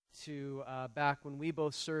to back when we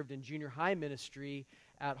both served in junior high ministry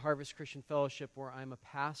at Harvest Christian Fellowship, where I'm a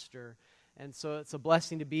pastor. And so it's a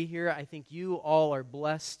blessing to be here. I think you all are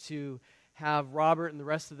blessed to have Robert and the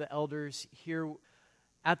rest of the elders here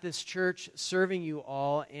at this church serving you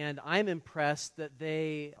all. And I'm impressed that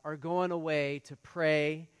they are going away to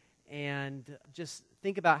pray and just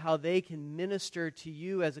think about how they can minister to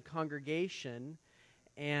you as a congregation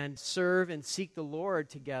and serve and seek the Lord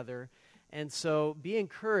together. And so be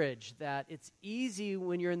encouraged that it's easy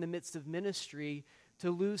when you're in the midst of ministry to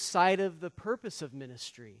lose sight of the purpose of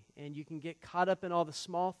ministry. And you can get caught up in all the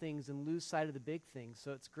small things and lose sight of the big things.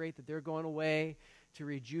 So it's great that they're going away to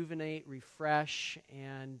rejuvenate, refresh,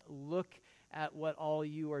 and look at what all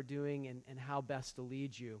you are doing and how best to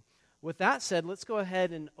lead you. With that said, let's go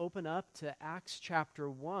ahead and open up to Acts chapter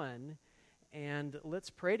 1, and let's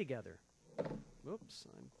pray together. Oops,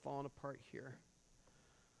 I'm falling apart here.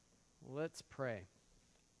 Let's pray.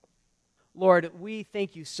 Lord, we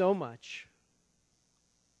thank you so much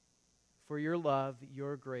for your love,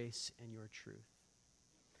 your grace, and your truth.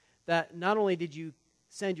 That not only did you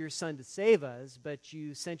send your Son to save us, but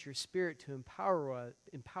you sent your Spirit to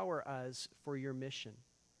empower us for your mission.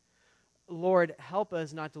 Lord, help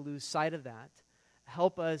us not to lose sight of that.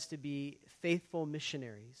 Help us to be faithful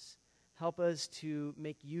missionaries. Help us to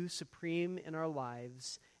make you supreme in our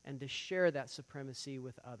lives and to share that supremacy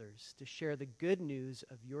with others, to share the good news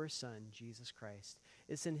of your Son, Jesus Christ.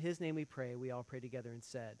 It's in his name we pray. We all pray together and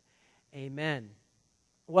said, Amen.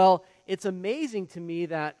 Well, it's amazing to me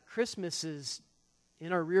that Christmas is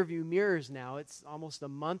in our rearview mirrors now. It's almost a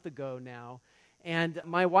month ago now. And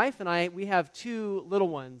my wife and I, we have two little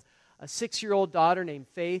ones, a 6-year-old daughter named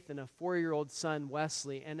Faith and a 4-year-old son,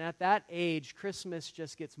 Wesley. And at that age, Christmas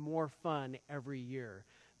just gets more fun every year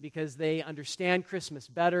because they understand Christmas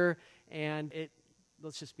better. And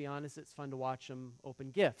let's just be honest, it's fun to watch them open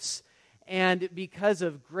gifts. And because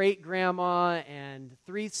of great-grandma and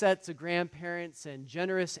 3 sets of grandparents and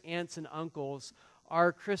generous aunts and uncles,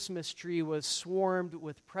 our Christmas tree was swarmed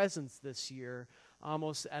with presents this year,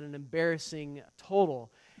 almost at an embarrassing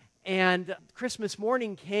total. And Christmas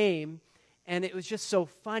morning came, and it was just so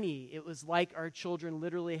funny. It was like our children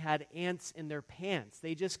literally had ants in their pants.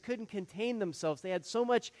 They just couldn't contain themselves. They had so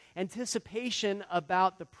much anticipation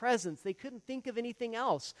about the presents. They couldn't think of anything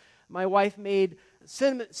else. My wife made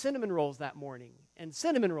cinnamon rolls that morning. And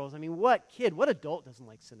cinnamon rolls, I mean, what adult doesn't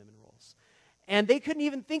like cinnamon rolls? And they couldn't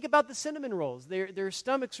even think about the cinnamon rolls. Their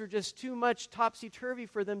stomachs were just too much topsy-turvy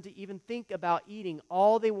for them to even think about eating.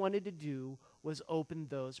 All they wanted to do was open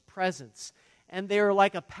those presents. And they were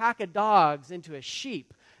like a pack of dogs into a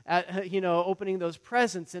sheep, opening those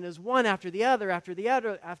presents. And it was one after the other, after the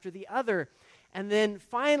other, after the other. And then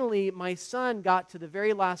finally, my son got to the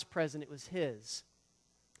very last present. It was his.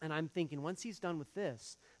 And I'm thinking, once he's done with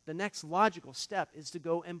this, the next logical step is to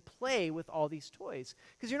go and play with all these toys.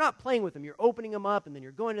 Because you're not playing with them. You're opening them up, and then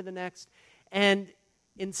you're going to the next. And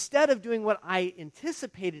instead of doing what I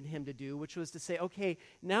anticipated him to do, which was to say, okay,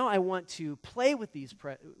 now I want to play with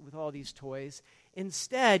with all these toys,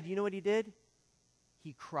 instead, you know what he did?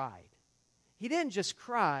 He cried. He didn't just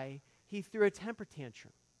cry, he threw a temper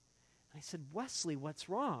tantrum. And I said, Wesley, what's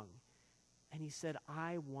wrong? And he said,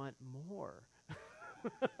 I want more.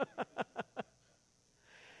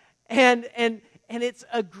 And it's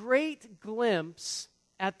a great glimpse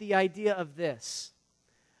at the idea of this.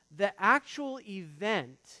 The actual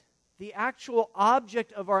event, the actual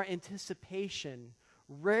object of our anticipation,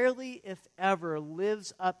 rarely, if ever,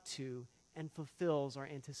 lives up to and fulfills our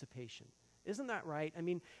anticipation. Isn't that right? I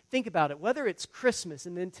mean, think about it. Whether it's Christmas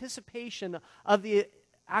and the anticipation of the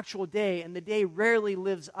actual day, and the day rarely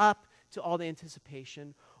lives up to all the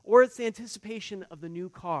anticipation, or it's the anticipation of the new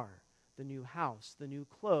car, the new house, the new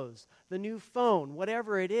clothes, the new phone,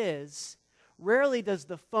 whatever it is. Rarely does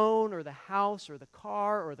the phone or the house or the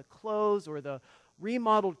car or the clothes or the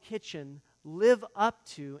remodeled kitchen live up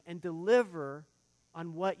to and deliver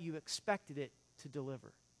on what you expected it to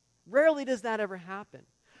deliver. Rarely does that ever happen.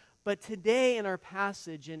 But today in our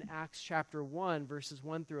passage in Acts chapter 1, verses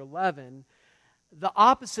 1 through 11, the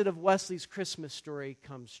opposite of Wesley's Christmas story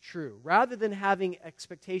comes true. Rather than having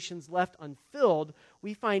expectations left unfilled,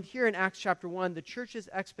 we find here in Acts chapter 1, the church's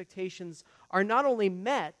expectations are not only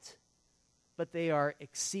met, but they are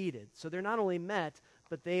exceeded. So they're not only met,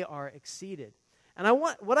 but they are exceeded. And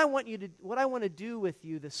what I want to do with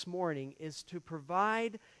you this morning is to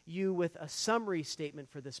provide you with a summary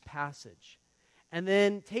statement for this passage, and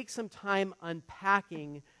then take some time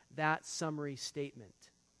unpacking that summary statement.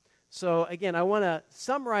 So again, I want to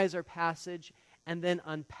summarize our passage and then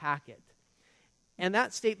unpack it. And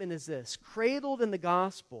that statement is this: cradled in the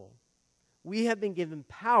gospel, We have been given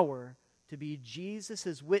power to be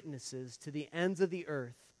Jesus' witnesses to the ends of the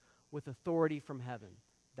earth with authority from heaven.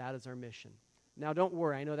 That is our mission. Now, don't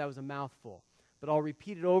worry. I know that was a mouthful, but I'll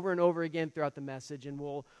repeat it over and over again throughout the message, and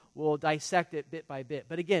we'll dissect it bit by bit.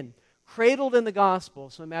 But again, cradled in the gospel.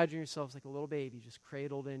 So imagine yourselves like a little baby, just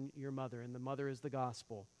cradled in your mother, and the mother is the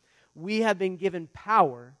gospel. We have been given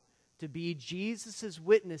power to be Jesus'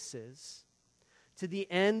 witnesses to the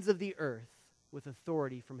ends of the earth with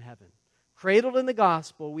authority from heaven. Cradled in the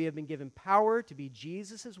gospel, we have been given power to be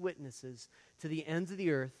Jesus' witnesses to the ends of the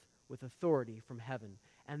earth with authority from heaven.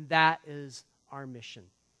 And that is our mission.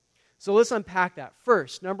 So let's unpack that.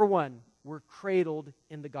 First, number one, we're cradled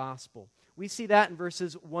in the gospel. We see that in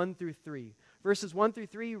verses 1 through 3. Verses 1 through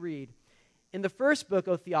 3 read, in the first book,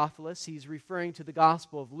 O Theophilus, he's referring to the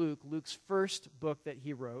Gospel of Luke, Luke's first book that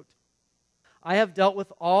he wrote, I have dealt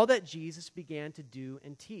with all that Jesus began to do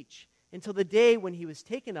and teach, until the day when he was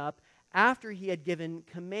taken up after he had given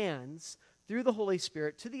commands through the Holy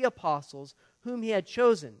Spirit to the apostles whom he had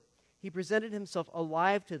chosen. He presented himself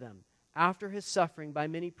alive to them after his suffering by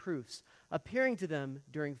many proofs, appearing to them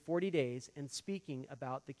during 40 days and speaking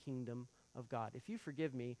about the kingdom of God. If you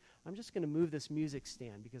forgive me, I'm just going to move this music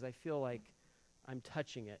stand because I feel like I'm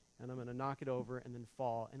touching it, and I'm going to knock it over and then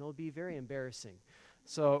fall, and it'll be very embarrassing.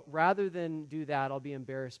 So rather than do that, I'll be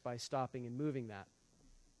embarrassed by stopping and moving that.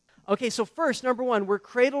 Okay, so first, number one, we're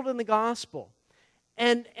cradled in the gospel.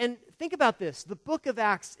 And think about this. The book of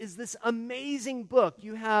Acts is this amazing book.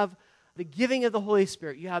 You have the giving of the Holy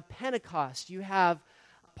Spirit. You have Pentecost. You have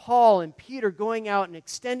Paul and Peter going out and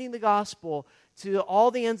extending the gospel to all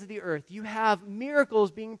the ends of the earth. You have miracles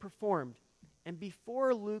being performed. And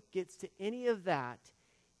before Luke gets to any of that,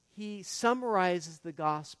 he summarizes the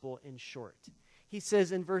gospel in short. He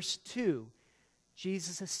says in verse 2,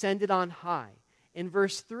 Jesus ascended on high. In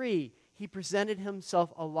verse 3, he presented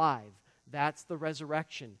himself alive. That's the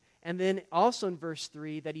resurrection. And then also in verse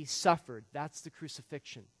 3, that he suffered. That's the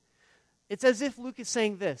crucifixion. It's as if Luke is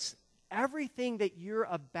saying this, everything that you're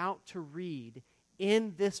about to read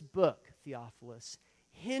in this book, Theophilus,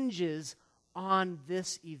 hinges on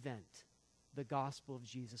this event, the gospel of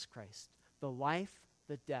Jesus Christ, the life,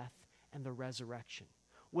 the death, and the resurrection.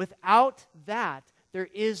 Without that, there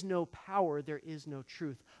is no power, there is no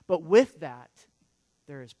truth. But with that,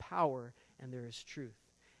 there is power and there is truth.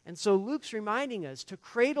 And so Luke's reminding us to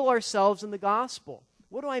cradle ourselves in the gospel.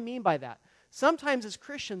 What do I mean by that? Sometimes as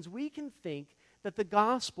Christians, we can think that the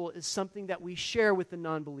gospel is something that we share with the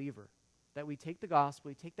non-believer. That we take the gospel,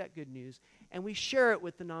 we take that good news, and we share it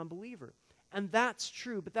with the non-believer. And that's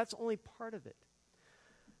true, but that's only part of it.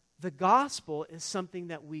 The gospel is something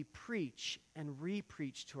that we preach and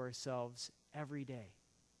re-preach to ourselves every day.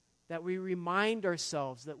 That we remind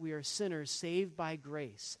ourselves that we are sinners saved by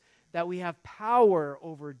grace. That we have power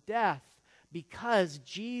over death because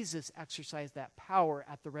Jesus exercised that power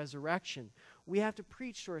at the resurrection. We have to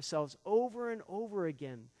preach to ourselves over and over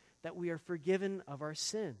again that we are forgiven of our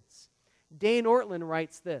sins. Dane Ortlund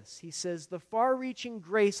writes this. He says, the far-reaching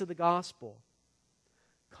grace of the gospel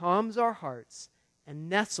calms our hearts and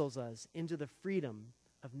nestles us into the freedom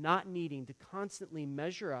of not needing to constantly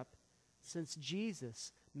measure up, since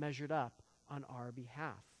Jesus measured up on our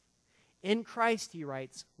behalf. In Christ, he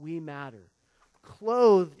writes, we matter.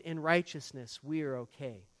 Clothed in righteousness, we are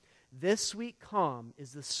okay. This sweet calm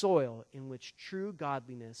is the soil in which true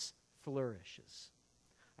godliness flourishes.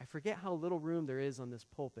 I forget how little room there is on this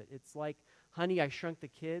pulpit. It's like, Honey, I Shrunk the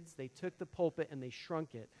Kids. They took the pulpit and they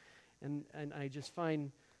shrunk it. And I just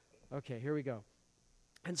find, okay, here we go.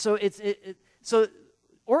 And so so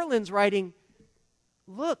Ortlund's writing,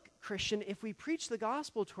 look, Christian, if we preach the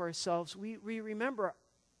gospel to ourselves, we remember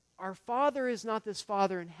our Father is not this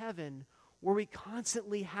Father in heaven where we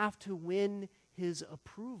constantly have to win his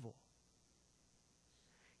approval.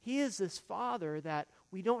 He is this Father that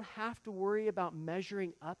we don't have to worry about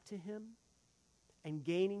measuring up to him and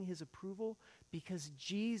gaining his approval, because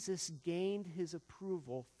Jesus gained his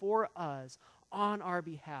approval for us on our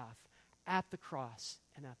behalf at the cross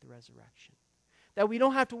and at the resurrection. That we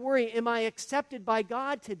don't have to worry, am I accepted by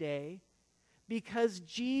God today? Because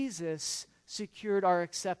Jesus secured our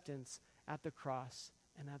acceptance at the cross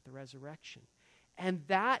and at the resurrection. And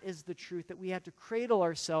that is the truth that we have to cradle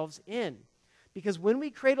ourselves in. Because when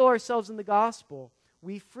we cradle ourselves in the gospel,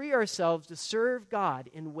 we free ourselves to serve God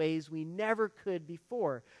in ways we never could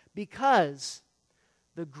before, because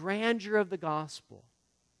the grandeur of the gospel,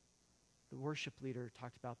 the worship leader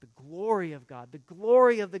talked about the glory of God, the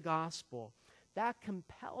glory of the gospel, that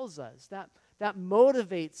compels us, that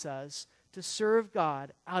motivates us to serve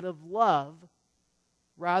God out of love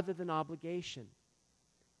rather than obligation.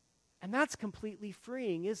 And that's completely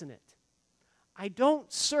freeing, isn't it? I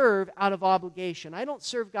don't serve out of obligation. I don't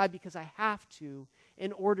serve God because I have to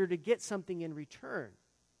in order to get something in return.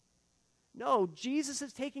 No, Jesus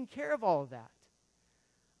is taking care of all of that.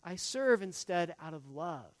 I serve instead out of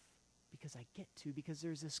love because I get to, because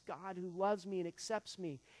there's this God who loves me and accepts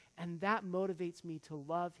me, and that motivates me to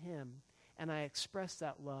love him, and I express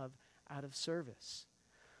that love out of service.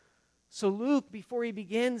 So Luke, before he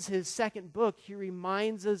begins his second book, he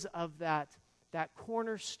reminds us of that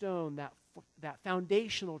cornerstone, that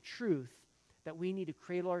foundational truth that we need to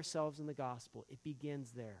cradle ourselves in the gospel. It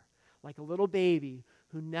begins there. Like a little baby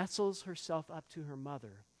who nestles herself up to her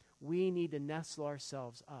mother, we need to nestle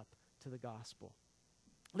ourselves up to the gospel.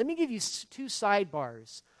 Let me give you two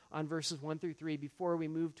sidebars on verses 1 through 3 before we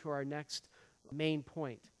move to our next main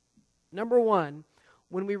point. Number one,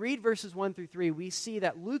 when we read verses 1 through 3, we see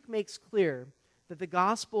that Luke makes clear that the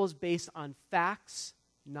gospel is based on facts,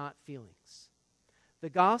 not feelings. The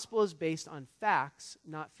gospel is based on facts,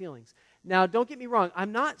 not feelings. Now, don't get me wrong.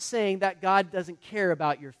 I'm not saying that God doesn't care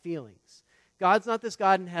about your feelings. God's not this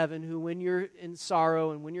God in heaven who, when you're in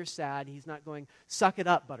sorrow and when you're sad, he's not going, suck it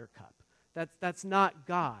up, buttercup. That's not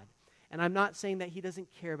God. And I'm not saying that he doesn't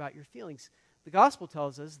care about your feelings. The gospel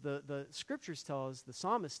tells us, the scriptures tell us, the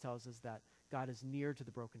psalmist tells us that God is near to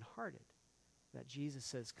the brokenhearted. That Jesus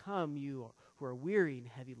says, come, you who are weary and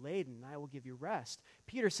heavy laden, and I will give you rest.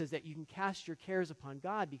 Peter says that you can cast your cares upon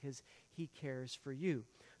God because he cares for you.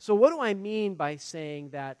 So what do I mean by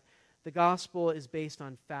saying that the gospel is based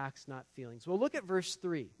on facts, not feelings? Well, look at verse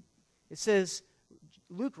 3. It says,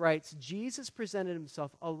 Luke writes, Jesus presented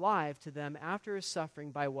himself alive to them after his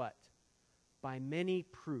suffering by what? By many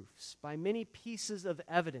proofs, by many pieces of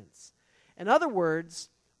evidence. In other words,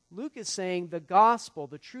 Luke is saying the gospel,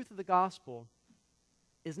 the truth of the gospel,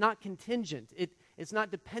 is not contingent. It's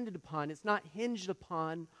not dependent upon, it's not hinged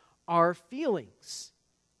upon our feelings.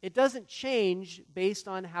 It doesn't change based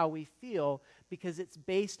on how we feel because it's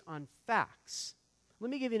based on facts.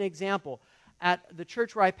 Let me give you an example. At the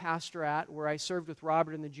church where I pastor at, where I served with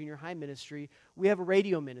Robert in the junior high ministry, we have a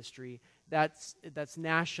radio ministry that's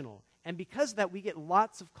national. And because of that, we get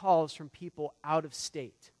lots of calls from people out of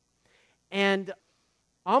state. And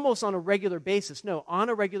almost on a regular basis,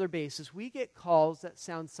 we get calls that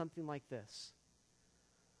sound something like this.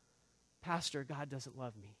 Pastor, God doesn't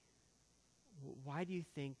love me. Why do you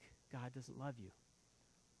think God doesn't love you?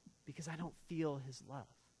 Because I don't feel his love.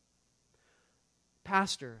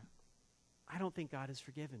 Pastor, I don't think God has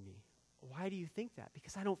forgiven me. Why do you think that?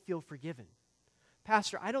 Because I don't feel forgiven.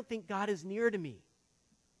 Pastor, I don't think God is near to me.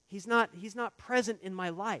 He's not present in my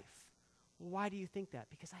life. Why do you think that?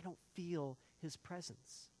 Because I don't feel his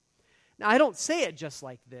presence. Now, I don't say it just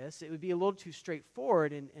like this. It would be a little too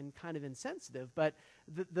straightforward and kind of insensitive, but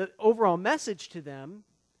the overall message to them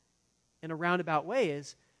in a roundabout way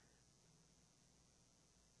is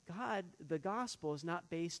God, the gospel is not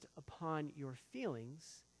based upon your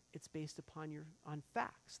feelings. It's based upon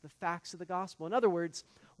facts, the facts of the gospel. In other words,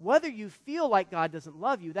 whether you feel like God doesn't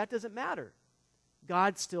love you, that doesn't matter.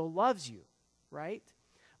 God still loves you, right?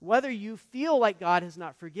 Whether you feel like God has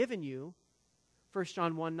not forgiven you, 1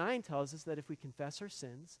 John 1:9 tells us that if we confess our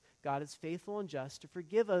sins, God is faithful and just to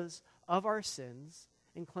forgive us of our sins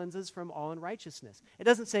and cleanse us from all unrighteousness. It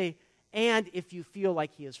doesn't say, and if you feel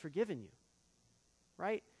like he has forgiven you,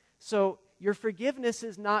 right? So your forgiveness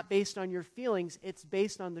is not based on your feelings. It's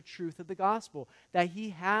based on the truth of the gospel, that he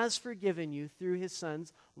has forgiven you through his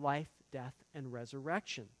son's life, death, and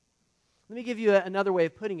resurrection. Let me give you another way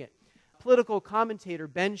of putting it. Political commentator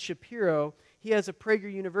Ben Shapiro, he has a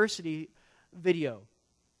Prager University video,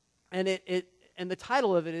 and the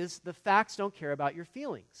title of it is "The Facts Don't Care About Your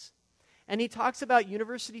Feelings." And he talks about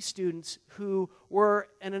university students who were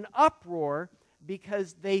in an uproar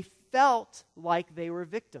because they felt like they were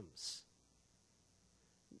victims.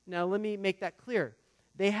 Now, let me make that clear.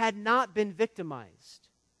 They had not been victimized.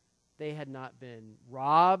 They had not been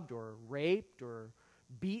robbed or raped or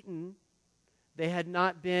beaten. They had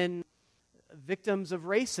not been victims of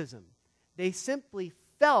racism. They simply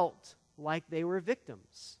felt like they were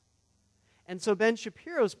victims. And so Ben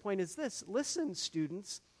Shapiro's point is this: listen,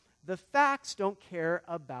 students, the facts don't care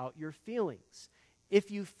about your feelings. If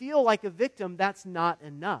you feel like a victim, that's not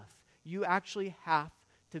enough. You actually have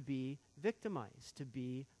to be victimized to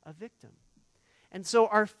be a victim. And so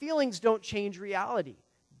our feelings don't change reality.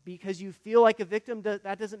 Because you feel like a victim,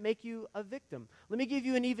 that doesn't make you a victim. Let me give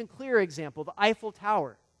you an even clearer example, the Eiffel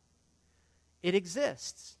Tower. It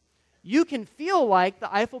exists. You can feel like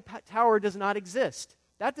the Eiffel Tower does not exist.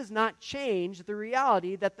 That does not change the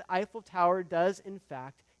reality that the Eiffel Tower does, in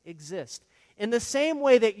fact, exist. In the same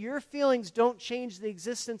way that your feelings don't change the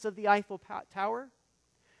existence of the Eiffel Tower,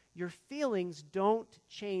 your feelings don't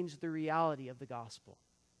change the reality of the gospel.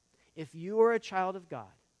 If you are a child of God,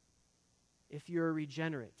 if you're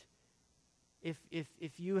regenerate,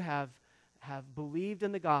 if you have believed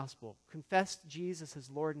in the gospel, confessed Jesus as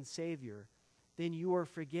Lord and Savior, then you are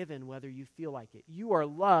forgiven whether you feel like it. You are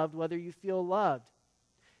loved whether you feel loved.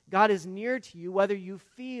 God is near to you whether you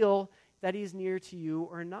feel that He's near to you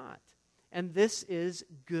or not. And this is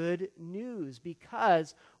good news,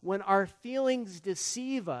 because when our feelings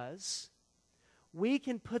deceive us, we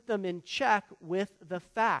can put them in check with the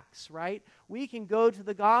facts, right? We can go to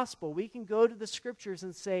the gospel. We can go to the scriptures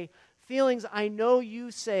and say, feelings, I know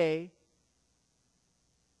you say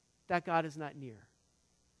that God is not near.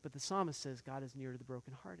 But the psalmist says God is near to the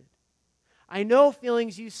brokenhearted. I know,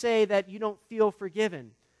 feelings, you say that you don't feel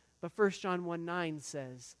forgiven. But 1 John 1:9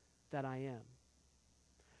 says that I am.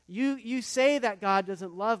 You say that God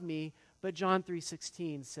doesn't love me, but John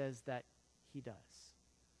 3:16 says that He does.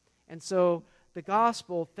 And so the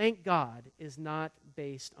gospel, thank God, is not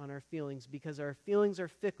based on our feelings, because our feelings are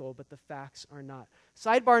fickle, but the facts are not.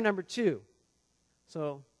 Sidebar number 2.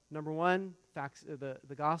 So, number 1, facts.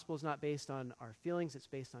 The gospel is not based on our feelings, it's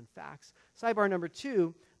based on facts. Sidebar number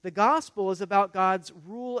 2, the gospel is about God's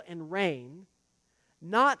rule and reign,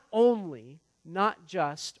 not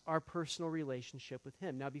just our personal relationship with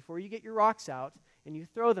Him. Now, before you get your rocks out and you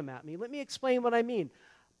throw them at me, let me explain what I mean.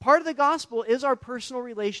 Part of the gospel is our personal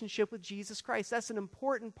relationship with Jesus Christ. That's an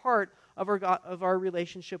important part of our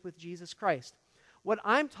relationship with Jesus Christ. What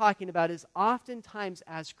I'm talking about is, oftentimes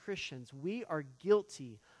as Christians, we are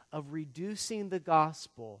guilty of reducing the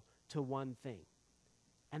gospel to one thing.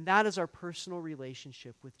 And that is our personal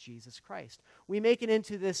relationship with Jesus Christ. We make it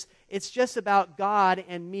into this, it's just about God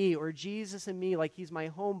and me, or Jesus and me, like He's my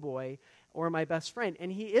homeboy or my best friend.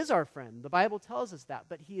 And He is our friend. The Bible tells us that.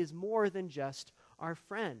 But He is more than just our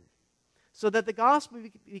friend. So that the gospel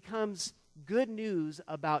becomes good news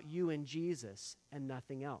about you and Jesus and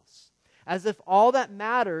nothing else. As if all that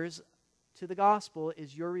matters to the gospel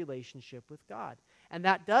is your relationship with God. And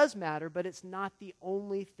that does matter, but it's not the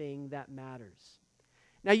only thing that matters.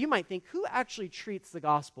 Now, you might think, who actually treats the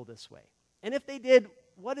gospel this way? And if they did,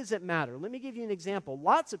 what does it matter? Let me give you an example.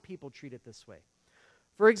 Lots of people treat it this way.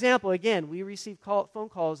 For example, again, we receive phone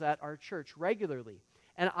calls at our church regularly.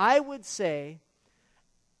 And I would say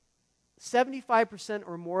 75%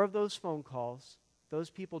 or more of those phone calls,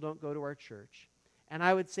 those people don't go to our church. And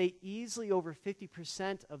I would say easily over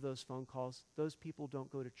 50% of those phone calls, those people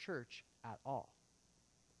don't go to church at all.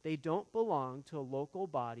 They don't belong to a local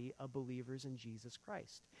body of believers in Jesus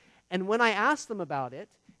Christ. And when I ask them about it,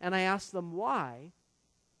 and I ask them why,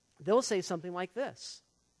 they'll say something like this,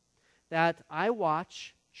 that I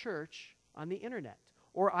watch church on the internet,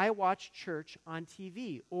 or I watch church on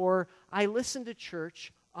TV, or I listen to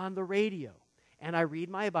church on the radio, and I read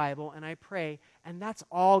my Bible, and I pray, and that's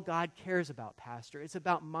all God cares about, Pastor. It's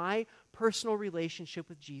about my personal relationship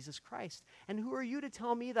with Jesus Christ. And who are you to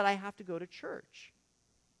tell me that I have to go to church?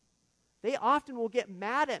 They often will get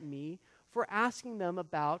mad at me for asking them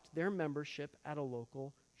about their membership at a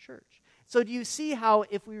local church. So do you see how,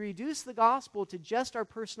 if we reduce the gospel to just our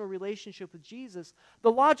personal relationship with Jesus,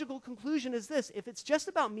 the logical conclusion is this: if it's just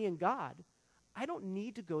about me and God, I don't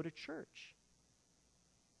need to go to church.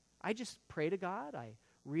 I just pray to God, I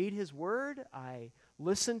read His Word, I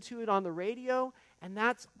listen to it on the radio, and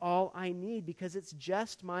that's all I need, because it's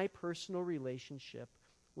just my personal relationship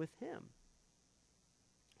with Him.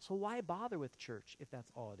 So why bother with church if that's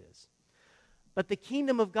all it is? But the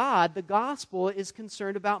kingdom of God, the gospel, is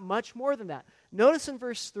concerned about much more than that. Notice in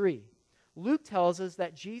verse 3, Luke tells us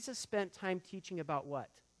that Jesus spent time teaching about what?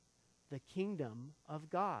 The kingdom of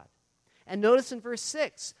God. And notice in verse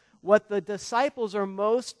 6, what the disciples are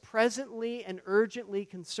most presently and urgently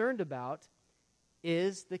concerned about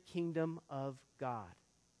is the kingdom of God,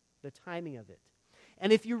 the timing of it.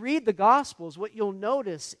 And if you read the Gospels, what you'll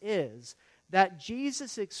notice is that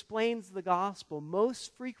Jesus explains the gospel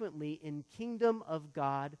most frequently in kingdom of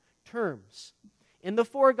God terms. In the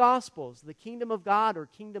 4 Gospels, the kingdom of God, or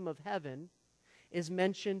kingdom of heaven, is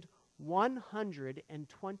mentioned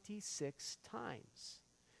 126 times.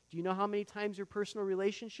 Do you know how many times your personal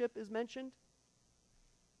relationship is mentioned?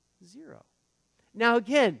 0. Now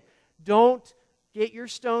again, don't get your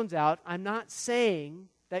stones out. I'm not saying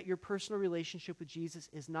that your personal relationship with Jesus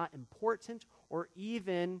is not important or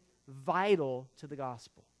even vital to the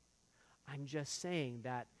gospel. I'm just saying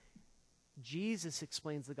that Jesus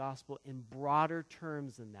explains the gospel in broader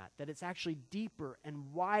terms than that it's actually deeper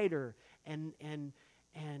and wider and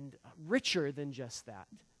richer than just that.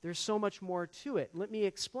 There's so much more to it. Let me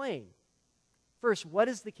explain. First, what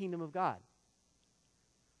is the kingdom of God?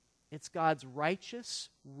 It's God's righteous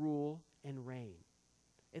rule and reign.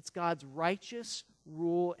 It's God's righteous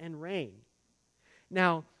rule and reign.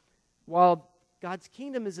 Now, while God's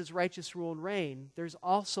kingdom is his righteous rule and reign, there's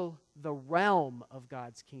also the realm of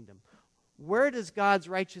God's kingdom. Where does God's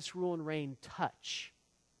righteous rule and reign touch?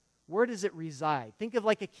 Where does it reside? Think of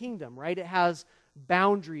like a kingdom, right? It has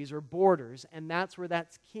boundaries or borders, and that's where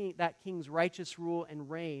that king's righteous rule and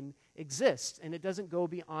reign exists, and it doesn't go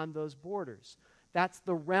beyond those borders. That's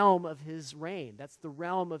the realm of his reign. That's the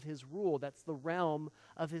realm of his rule. That's the realm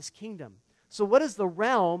of his kingdom. So what is the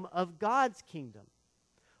realm of God's kingdom?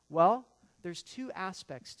 Well, there's two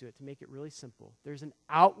aspects to it to make it really simple. There's an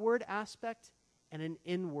outward aspect and an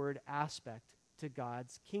inward aspect to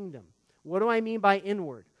God's kingdom. What do I mean by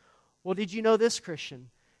inward? Well, did you know this, Christian?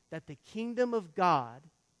 That the kingdom of God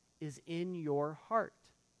is in your heart.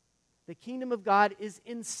 The kingdom of God is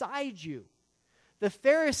inside you. The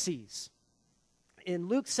Pharisees, in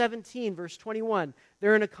Luke 17, verse 21,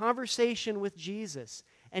 they're in a conversation with Jesus,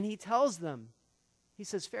 and he tells them, he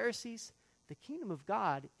says, Pharisees, the kingdom of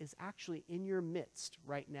God is actually in your midst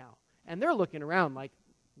right now. And they're looking around like,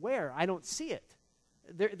 where? I don't see it.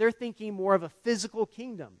 They're thinking more of a physical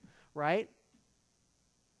kingdom, right?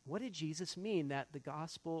 What did Jesus mean that the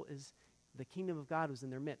gospel is, the kingdom of God was in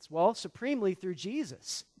their midst? Well, supremely through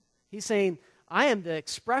Jesus. He's saying, I am the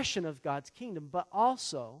expression of God's kingdom, but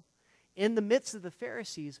also in the midst of the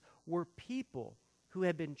Pharisees were people who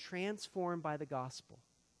had been transformed by the gospel.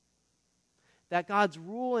 That God's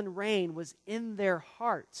rule and reign was in their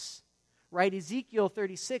hearts, right? Ezekiel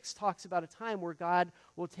 36 talks about a time where God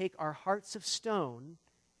will take our hearts of stone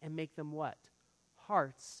and make them what?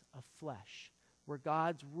 Hearts of flesh, where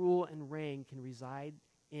God's rule and reign can reside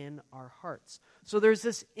in our hearts. So there's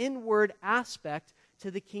this inward aspect to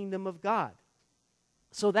the kingdom of God.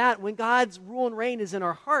 So that when God's rule and reign is in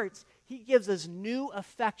our hearts, he gives us new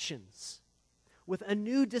affections with a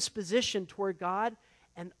new disposition toward God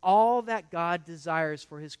and all that God desires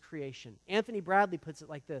for his creation. Anthony Bradley puts it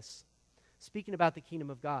like this, speaking about the kingdom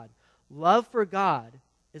of God. Love for God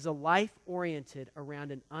is a life oriented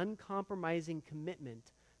around an uncompromising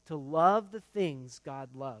commitment to love the things God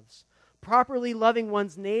loves. Properly loving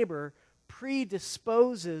one's neighbor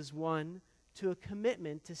predisposes one to a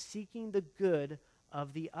commitment to seeking the good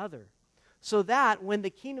of the other. So that when the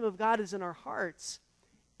kingdom of God is in our hearts,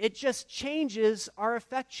 it just changes our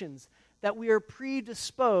affections, that we are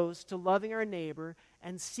predisposed to loving our neighbor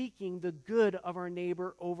and seeking the good of our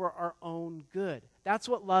neighbor over our own good. That's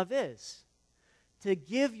what love is. To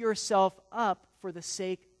give yourself up for the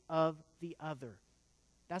sake of the other.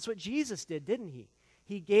 That's what Jesus did, didn't he?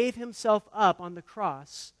 He gave himself up on the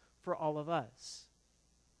cross for all of us.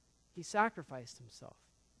 He sacrificed himself.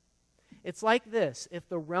 It's like this. If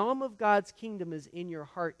the realm of God's kingdom is in your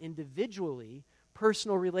heart individually,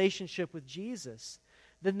 personal relationship with Jesus,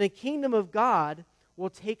 then the kingdom of God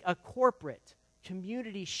will take a corporate,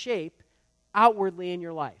 community shape outwardly in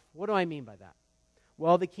your life. What do I mean by that?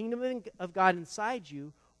 Well, the kingdom of God inside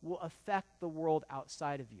you will affect the world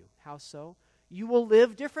outside of you. How so? You will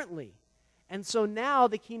live differently. And so now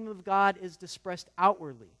the kingdom of God is expressed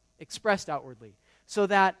outwardly, so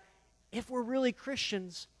that if we're really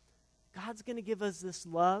Christians, God's going to give us this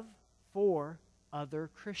love for other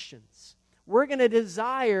Christians. We're going to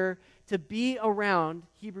desire to be around,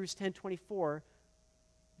 Hebrews 10:24,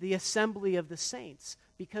 the assembly of the saints.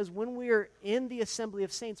 Because when we are in the assembly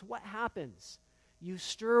of saints, what happens? You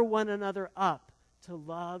stir one another up to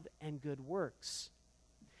love and good works.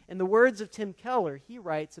 In the words of Tim Keller, he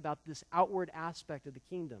writes about this outward aspect of the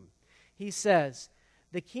kingdom. He says,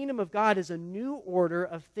 the kingdom of God is a new order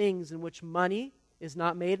of things in which money is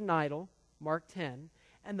not made an idol, Mark 10,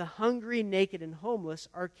 and the hungry, naked, and homeless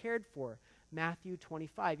are cared for, Matthew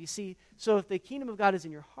 25. You see, so if the kingdom of God is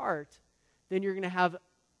in your heart, then you're going to have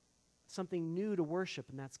something new to worship,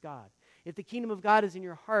 and that's God. If the kingdom of God is in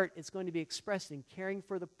your heart, it's going to be expressed in caring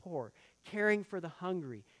for the poor, caring for the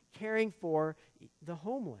hungry, caring for the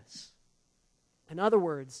homeless. In other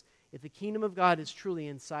words, if the kingdom of God is truly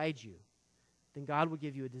inside you, then God will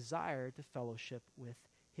give you a desire to fellowship with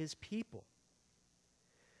his people.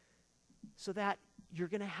 So that you're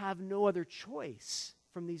going to have no other choice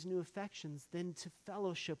from these new affections than to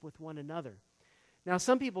fellowship with one another. Now,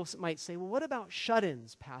 some people might say, well, what about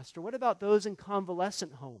shut-ins, Pastor? What about those in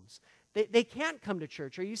convalescent homes? They can't come to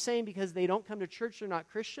church. Are you saying because they don't come to church they're not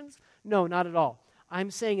Christians? No, not at all.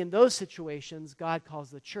 I'm saying in those situations, God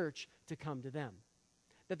calls the church to come to them.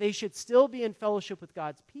 That they should still be in fellowship with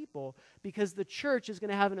God's people because the church is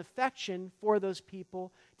going to have an affection for those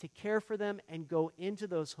people to care for them and go into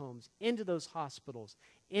those homes, into those hospitals,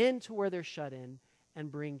 into where they're shut in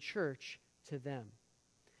and bring church to them.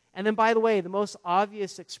 And then, by the way, the most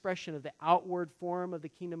obvious expression of the outward form of the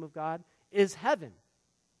kingdom of God is heaven,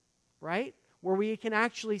 right? Where we can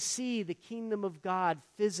actually see the kingdom of God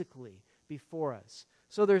physically before us.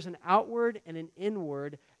 So there's an outward and an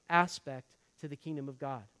inward aspect to the kingdom of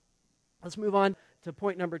God. Let's move on to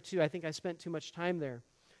point number 2. I think I spent too much time there.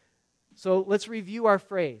 So let's review our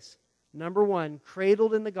phrase. Number 1,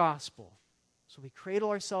 cradled in the gospel. So we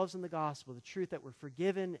cradle ourselves in the gospel, the truth that we're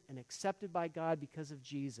forgiven and accepted by God because of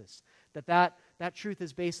Jesus. That truth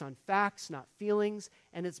is based on facts, not feelings,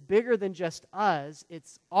 and it's bigger than just us.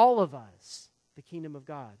 It's all of us, the kingdom of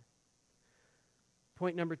God.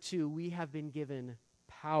 Point number 2, we have been given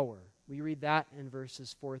power. We read that in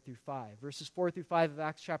verses 4 through 5. Verses 4 through 5 of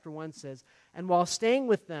Acts chapter 1 says, "And while staying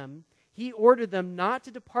with them, he ordered them not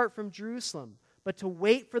to depart from Jerusalem, but to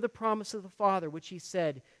wait for the promise of the Father, which he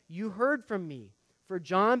said, 'You heard from me, for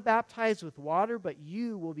John baptized with water, but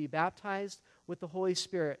you will be baptized with the Holy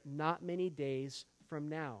Spirit not many days from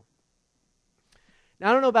now.'" Now,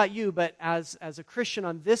 I don't know about you, but as a Christian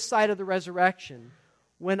on this side of the resurrection,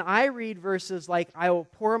 when I read verses like, "I will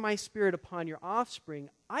pour my Spirit upon your offspring,"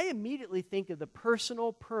 I immediately think of the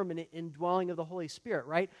personal, permanent indwelling of the Holy Spirit,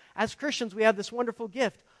 right? As Christians, we have this wonderful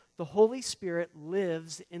gift. The Holy Spirit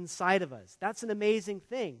lives inside of us. That's an amazing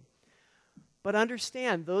thing. But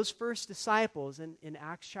understand, those first disciples in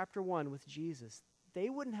Acts chapter 1 with Jesus, they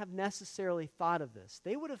wouldn't have necessarily thought of this.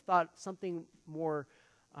 They would have thought something more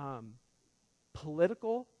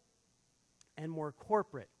political and more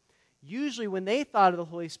corporate. Usually when they thought of the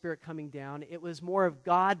Holy Spirit coming down, it was more of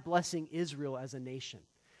God blessing Israel as a nation.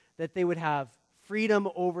 That they would have freedom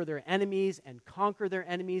over their enemies and conquer their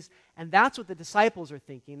enemies. And that's what the disciples are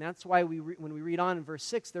thinking. That's why when we read on in verse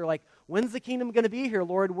 6, they're like, "When's the kingdom going to be here,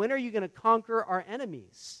 Lord? When are you going to conquer our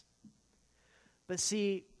enemies?" But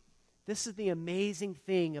see, this is the amazing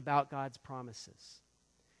thing about God's promises,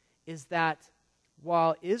 is that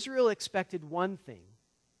while Israel expected one thing,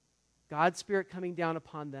 God's Spirit coming down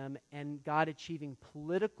upon them and God achieving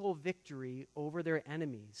political victory over their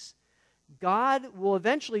enemies, God will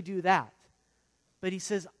eventually do that. But he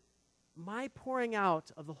says, my pouring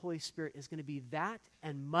out of the Holy Spirit is going to be that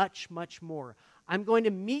and much, much more. I'm going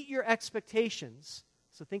to meet your expectations.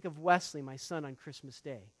 So think of Wesley, my son, on Christmas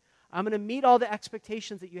Day. I'm going to meet all the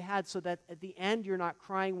expectations that you had so that at the end you're not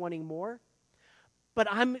crying wanting more. But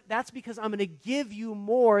that's because I'm going to give you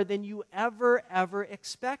more than you ever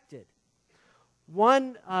expected.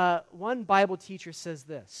 One Bible teacher says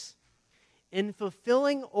this: in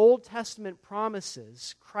fulfilling Old Testament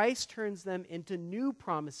promises, Christ turns them into new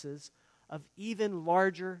promises of even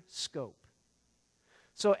larger scope.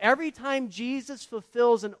 So every time Jesus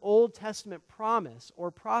fulfills an Old Testament promise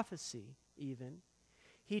or prophecy even,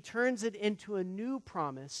 he turns it into a new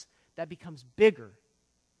promise that becomes bigger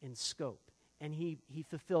in scope. And he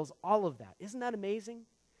fulfills all of that. Isn't that amazing?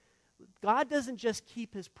 God doesn't just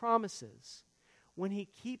keep his promises. When he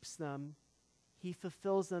keeps them, he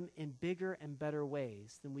fulfills them in bigger and better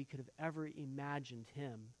ways than we could have ever imagined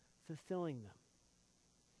him fulfilling them.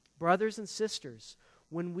 Brothers and sisters,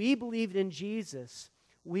 when we believed in Jesus,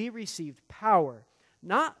 we received power.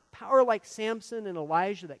 Not power like Samson and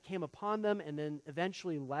Elijah that came upon them and then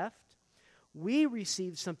eventually left. We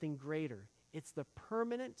received something greater. It's the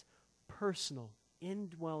permanent, personal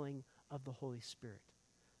indwelling of the Holy Spirit.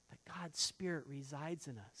 That God's Spirit resides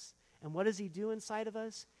in us. And what does he do inside of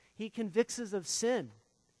us? He convicts us of sin.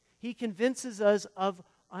 He convinces us of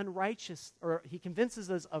he convinces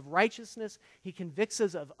us of righteousness. He convicts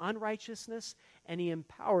us of unrighteousness, and he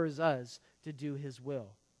empowers us to do his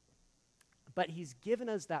will. But he's given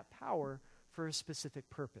us that power for a specific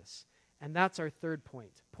purpose. And that's our third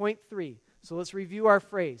point. Point 3. So let's review our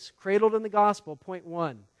phrase. Cradled in the gospel, point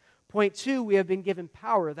 1. Point 2, we have been given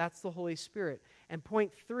power. That's the Holy Spirit. And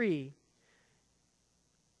point 3,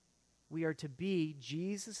 we are to be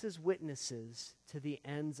Jesus' witnesses to the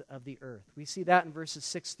ends of the earth. We see that in verses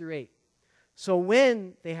 6 through 8. So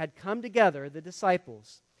when they had come together, the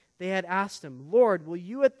disciples, they had asked him, "Lord, will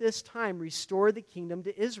you at this time restore the kingdom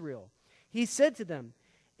to Israel?" He said to them,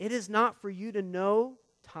 "It is not for you to know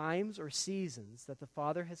times or seasons that the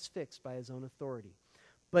Father has fixed by his own authority.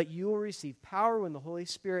 But you will receive power when the Holy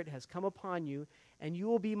Spirit has come upon you, and you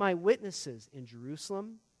will be my witnesses in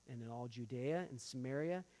Jerusalem and in all Judea and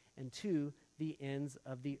Samaria and to the ends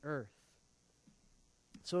of the earth."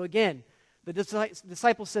 So again, the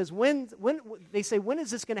disciple says, when they say, "When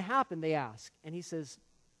is this going to happen?" they ask. And he says,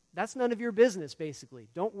 that's none of your business, basically.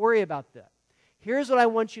 Don't worry about that. Here's what I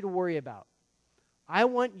want you to worry about. I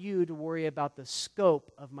want you to worry about the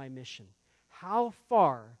scope of my mission. How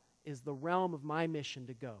far is the realm of my mission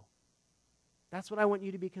to go? That's what I want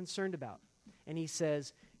you to be concerned about. And he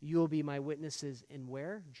says, You will be my witnesses in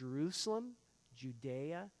where? Jerusalem,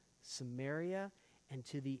 Judea, Samaria, and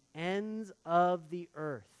to the ends of the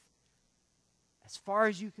earth. As far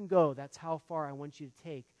as you can go, that's how far I want you to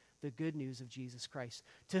take the good news of Jesus Christ.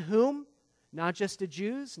 To whom? Not just to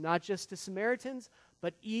Jews, not just to Samaritans,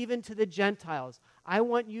 but even to the Gentiles. I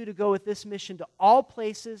want you to go with this mission to all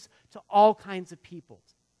places, to all kinds of people.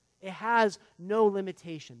 It has no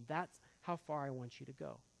limitation. That's how far I want you to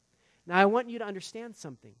go. Now, I want you to understand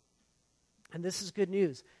something, and this is good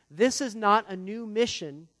news. This is not a new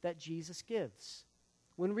mission that Jesus gives.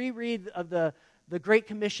 When we read of the Great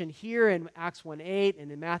Commission here in Acts 1:8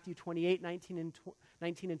 and in Matthew 28:19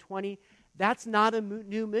 and 20, that's not a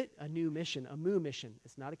new mission, a moo mission.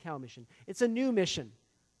 It's not a cow mission. It's a new mission.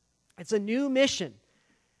 It's a new mission.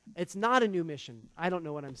 It's not a new mission. I don't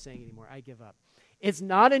know what I'm saying anymore. I give up. It's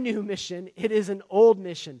not a new mission. It is an old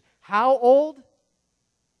mission. How old?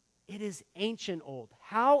 It is ancient old.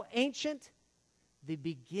 How ancient? The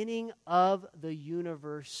beginning of the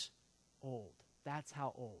universe old. That's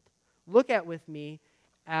how old. Look at with me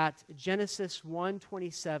at Genesis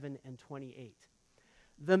 1:27 and 28.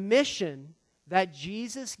 The mission that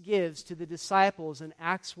Jesus gives to the disciples in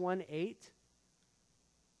Acts 1:8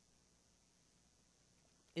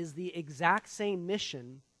 is the exact same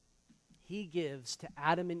mission he gives to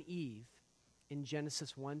Adam and Eve in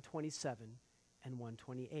Genesis 1:27 and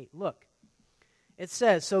 1:28. Look, it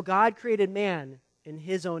says, so God created man in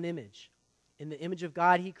his own image. In the image of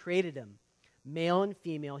God he created him. Male and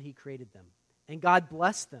female he created them. And God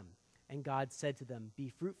blessed them. And God said to them, be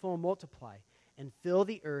fruitful and multiply, and fill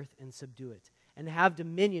the earth and subdue it, and have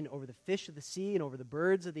dominion over the fish of the sea, and over the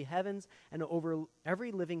birds of the heavens, and over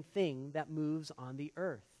every living thing that moves on the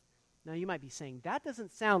earth. Now you might be saying, that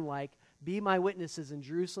doesn't sound like be my witnesses in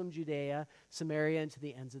Jerusalem, Judea, Samaria, and to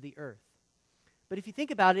the ends of the earth. But if you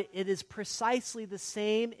think about it, it is precisely the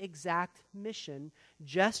same exact mission,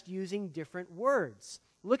 just using different words.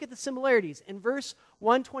 Look at the similarities. In verse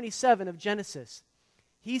 127 of Genesis,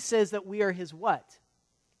 he says that we are his what?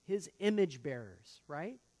 His image bearers,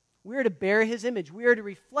 right? We are to bear his image. We are to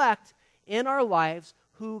reflect in our lives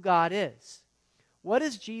who God is. What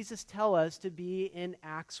does Jesus tell us to be in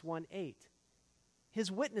Acts 1:8?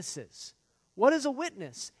 His witnesses. What is a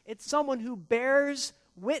witness? It's someone who bears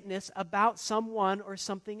witness about someone or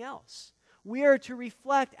something else. We are to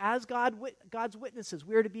reflect as God's witnesses.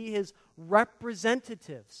 We are to be his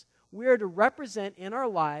representatives. We are to represent in our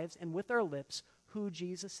lives and with our lips who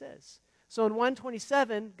Jesus is. So in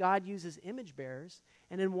 1:27, God uses image bearers,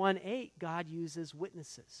 and in 1:8, God uses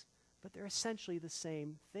witnesses. But they're essentially the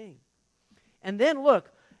same thing. And then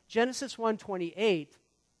look, Genesis 1:28,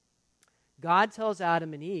 God tells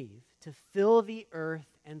Adam and Eve to fill the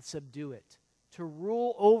earth and subdue it, to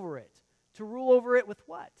rule over it. To rule over it with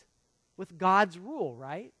what? With God's rule,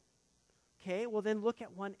 right? Okay, well then look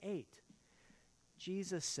at 1:8.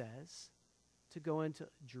 Jesus says to go into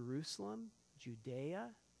Jerusalem,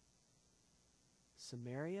 Judea,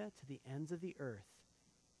 Samaria, to the ends of the earth.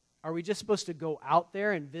 Are we just supposed to go out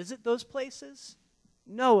there and visit those places?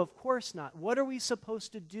 No, of course not. What are we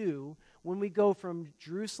supposed to do when we go from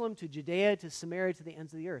Jerusalem to Judea to Samaria to the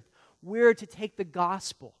ends of the earth? We're to take the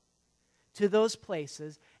gospel to those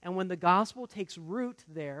places, and when the gospel takes root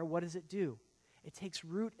there, what does it do? It takes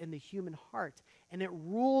root in the human heart, and it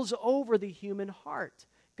rules over the human heart.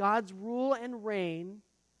 God's rule and reign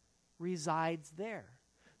resides there.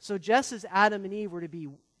 So just as Adam and Eve were to be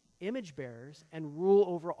image bearers and rule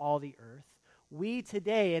over all the earth, we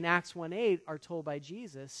today in Acts 1:8 are told by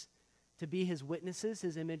Jesus to be his witnesses,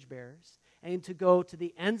 his image bearers, and to go to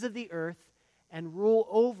the ends of the earth and rule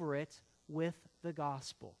over it with the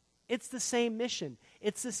gospel. It's the same mission.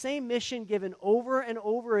 It's the same mission given over and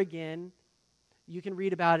over again. You can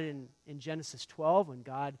read about it in Genesis 12 when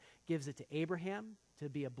God gives it to Abraham to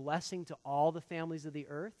be a blessing to all the families of the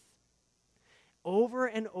earth. Over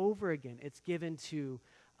and over again, it's given to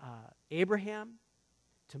Abraham,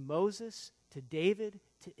 to Moses, to David,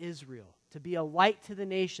 to Israel, to be a light to the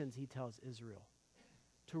nations, he tells Israel,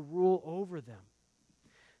 to rule over them.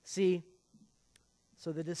 See,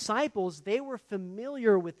 so the disciples, they were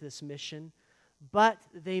familiar with this mission, but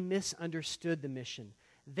they misunderstood the mission.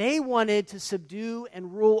 They wanted to subdue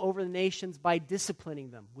and rule over the nations by disciplining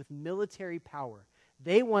them with military power.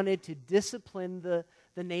 They wanted to discipline the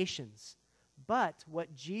nations. But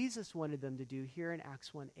what Jesus wanted them to do here in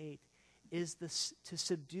Acts 1:8 is to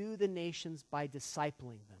subdue the nations by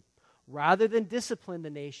discipling them. Rather than discipline the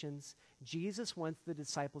nations, Jesus wants the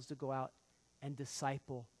disciples to go out and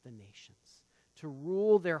disciple the nations, to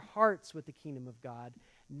rule their hearts with the kingdom of God,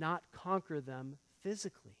 not conquer them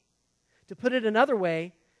physically. To put it another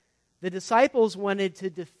way, The disciples wanted to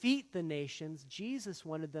defeat the nations. Jesus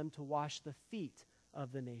wanted them to wash the feet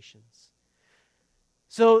of the nations.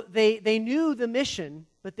 So they knew the mission,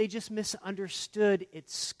 but they just misunderstood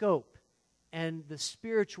its scope and the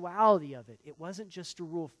spirituality of it. It wasn't just to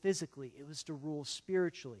rule physically, it was to rule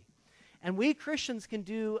spiritually. And we Christians can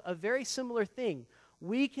do a very similar thing.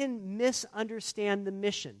 We can misunderstand the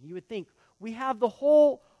mission. You would think, we have the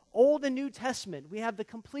whole Old and New Testament. We have the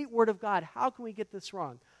complete Word of God. How can we get this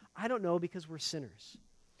wrong? I don't know, because we're sinners.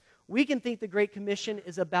 We can think the Great Commission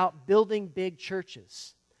is about building big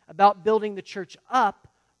churches, about building the church up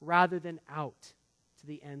rather than out to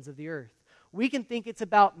the ends of the earth. We can think it's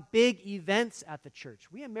about big events at the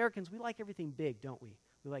church. We Americans, we like everything big, don't we?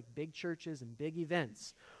 We like big churches and big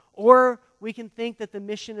events. Or we can think that the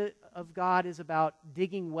mission of God is about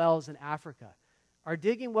digging wells in Africa. Are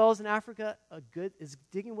digging wells in Africa is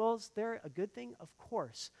digging wells there a good thing? Of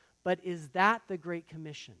course. But is that the Great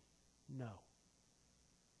Commission? No.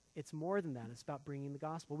 It's more than that. It's about bringing the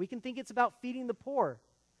gospel. We can think it's about feeding the poor.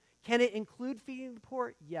 Can it include feeding the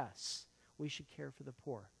poor? Yes. We should care for the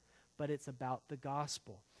poor. But it's about the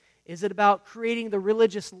gospel. Is it about creating the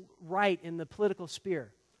religious right in the political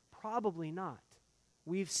sphere? Probably not.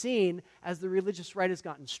 We've seen as the religious right has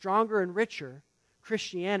gotten stronger and richer,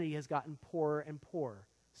 Christianity has gotten poorer and poorer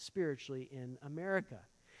spiritually in America.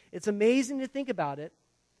 It's amazing to think about it,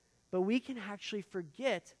 but we can actually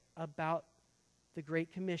forget about the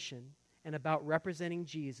Great Commission and about representing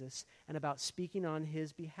Jesus and about speaking on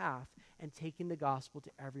his behalf and taking the gospel to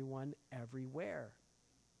everyone, everywhere.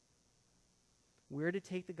 We're to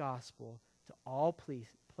take the gospel to all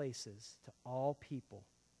places, to all people.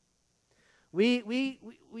 We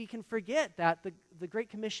can forget that the Great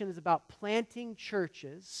Commission is about planting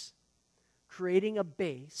churches, creating a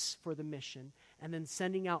base for the mission, and then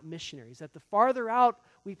sending out missionaries. That the farther out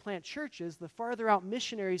we plant churches, the farther out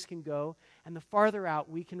missionaries can go, and the farther out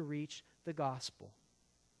we can reach the gospel,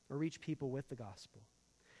 or reach people with the gospel.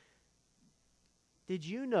 Did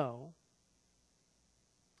you know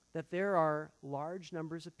that there are large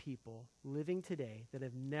numbers of people living today that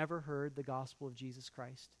have never heard the gospel of Jesus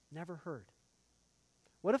Christ? Never heard.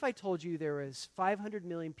 What if I told you there was 500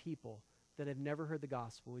 million people that have never heard the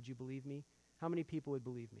gospel? Would you believe me? How many people would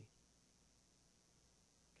believe me?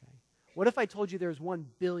 Okay. What if I told you there's 1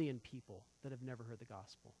 billion people that have never heard the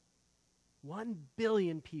gospel? 1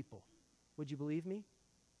 billion people. Would you believe me?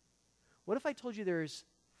 What if I told you there's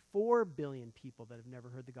 4 billion people that have never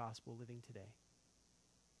heard the gospel living today?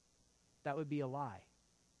 That would be a lie.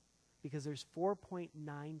 Because there's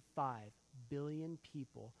 4.95 billion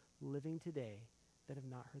people living today that have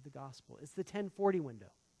not heard the gospel. It's the 1040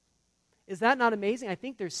 window. Is that not amazing? I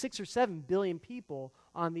think there's 6 or 7 billion people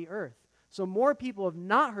on the earth. So more people have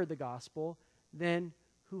not heard the gospel than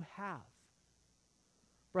who have.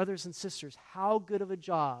 Brothers and sisters, how good of a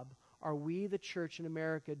job are we, the church in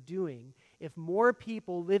America, doing if more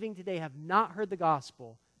people living today have not heard the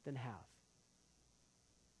gospel than have?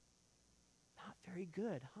 Not very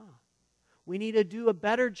good, huh? We need to do a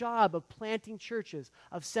better job of planting churches,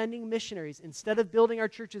 of sending missionaries. Instead of building our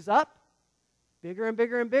churches up, bigger and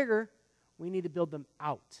bigger and bigger, we need to build them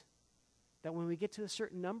out. That when we get to a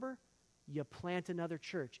certain number, you plant another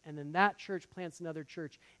church, and then that church plants another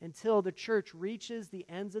church until the church reaches the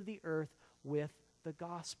ends of the earth with the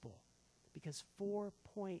gospel. Because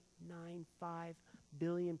 4.95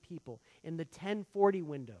 billion people in the 1040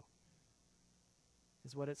 window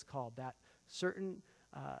is what it's called. That certain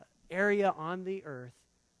area on the earth,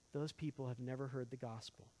 those people have never heard the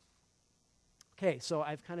gospel. Okay, so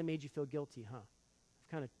I've kind of made you feel guilty, huh? I've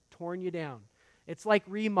kind of torn you down. It's like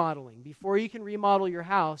remodeling. Before you can remodel your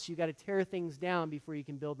house, you got to tear things down before you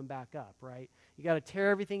can build them back up, right? You got to tear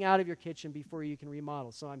everything out of your kitchen before you can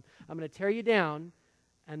remodel. So I'm going to tear you down,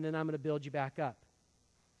 and then I'm going to build you back up.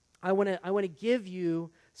 I want to give you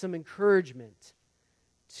some encouragement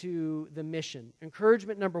to the mission.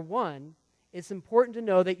 Encouragement number one, it's important to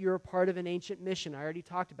know that you're a part of an ancient mission. I already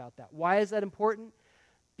talked about that. Why is that important?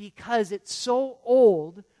 Because it's so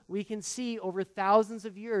old, we can see over thousands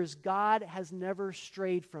of years, God has never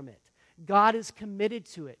strayed from it. God is committed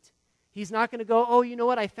to it. He's not going to go, oh, you know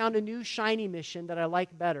what, I found a new shiny mission that I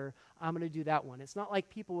like better. I'm going to do that one. It's not like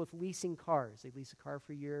people with leasing cars. They lease a car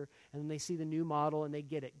for a year, and then they see the new model, and they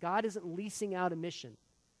get it. God isn't leasing out a mission.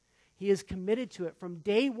 He is committed to it from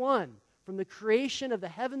day one. From the creation of the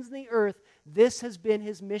heavens and the earth, this has been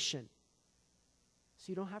his mission.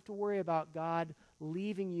 So you don't have to worry about God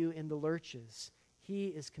leaving you in the lurches. He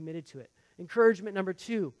is committed to it. Encouragement number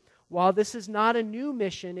two, while this is not a new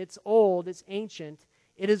mission, it's old, it's ancient,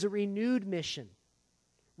 it is a renewed mission.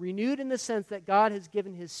 Renewed in the sense that God has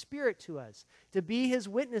given his Spirit to us to be his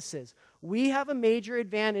witnesses. We have a major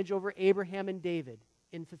advantage over Abraham and David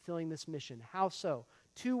in fulfilling this mission. How so?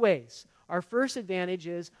 2 ways. Our first advantage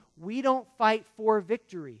is we don't fight for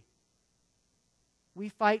victory. We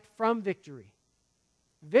fight from victory.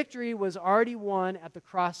 Victory was already won at the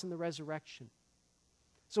cross and the resurrection.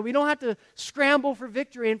 So we don't have to scramble for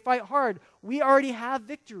victory and fight hard. We already have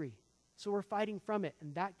victory. So we're fighting from it,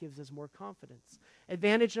 and that gives us more confidence.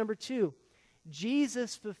 Advantage number 2,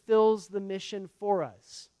 Jesus fulfills the mission for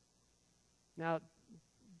us. Now,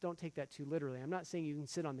 don't take that too literally. I'm not saying you can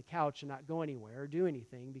sit on the couch and not go anywhere or do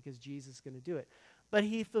anything because Jesus is going to do it. But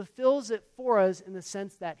he fulfills it for us in the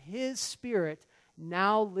sense that his Spirit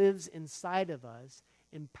now lives inside of us,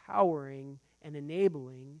 empowering and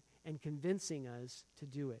enabling and convincing us to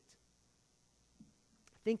do it.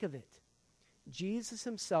 Think of it. Jesus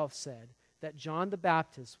himself said that John the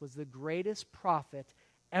Baptist was the greatest prophet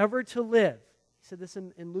ever to live. He said this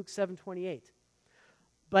in Luke 7:28.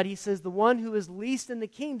 But he says the one who is least in the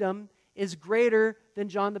kingdom is greater than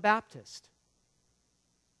John the Baptist.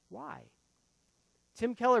 Why?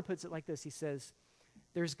 Tim Keller puts it like this. He says,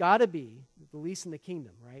 there's got to be the least in the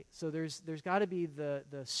kingdom, right? So there's got to be the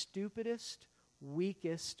stupidest,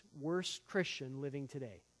 weakest, worst Christian living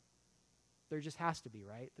today. There just has to be,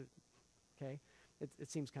 right? Okay? It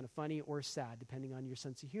seems kind of funny or sad, depending on your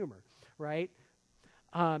sense of humor, right?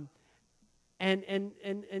 And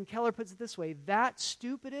Keller puts it this way, that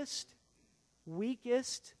stupidest,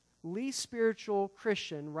 weakest, least spiritual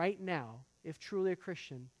Christian right now, if truly a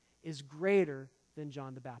Christian, is greater than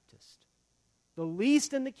John the Baptist. The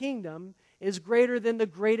least in the kingdom is greater than the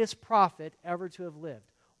greatest prophet ever to have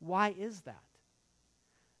lived. Why is that?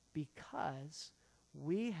 Because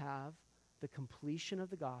we have the completion of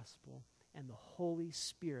the gospel and the Holy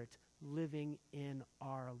Spirit living in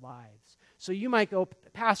our lives. So you might go,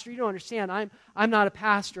 Pastor, you don't understand. I'm not a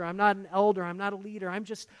pastor. I'm not an elder. I'm not a leader. I'm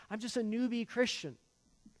just a newbie Christian.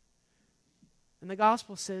 And the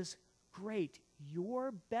gospel says, great,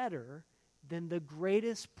 you're better than the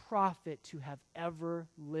greatest prophet to have ever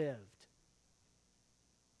lived.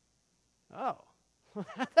 Oh,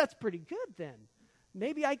 that's pretty good then.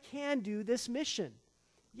 Maybe I can do this mission.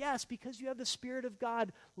 Yes, because you have the Spirit of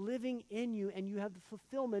God living in you and you have the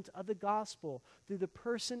fulfillment of the gospel through the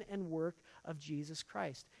person and work of Jesus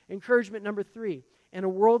Christ. Encouragement number 3, in a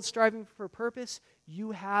world striving for purpose,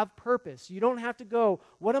 you have purpose. You don't have to go,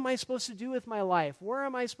 what am I supposed to do with my life? Where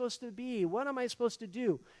am I supposed to be? What am I supposed to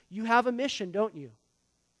do? You have a mission, don't you?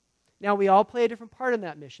 Now, we all play a different part in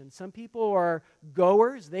that mission. Some people are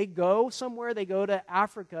goers. They go somewhere. They go to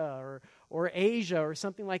Africa or Asia or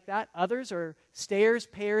something like that. Others are stayers,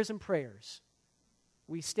 payers, and prayers.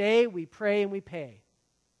 We stay, we pray, and we pay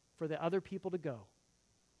for the other people to go.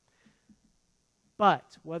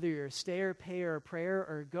 But whether you're a stayer, payer, or prayer,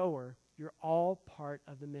 or a goer, you're all part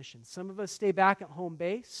of the mission. Some of us stay back at home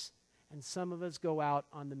base, and some of us go out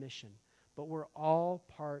on the mission. But we're all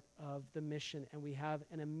part of the mission, and we have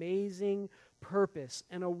an amazing purpose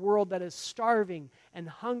in a world that is starving and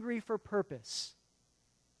hungry for purpose.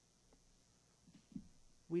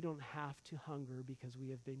 We don't have to hunger because we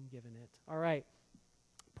have been given it. All right,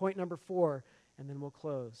 point number 4, and then we'll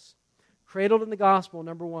close. Cradled in the gospel,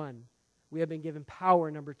 number 1. We have been given power,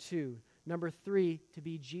 number 2. Number 3, to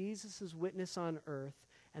be Jesus' witness on earth.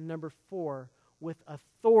 And number 4, with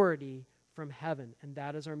authority from heaven, and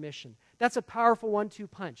that is our mission. That's a powerful 1-2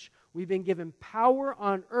 punch. We've been given power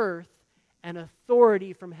on earth and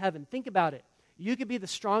authority from heaven. Think about it. You could be the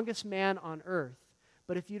strongest man on earth,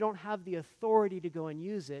 but if you don't have the authority to go and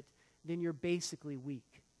use it, then you're basically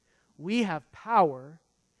weak. We have power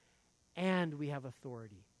and we have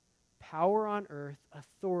authority. Power on earth,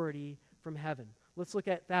 authority from heaven. Let's look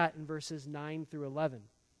at that in verses 9 through 11.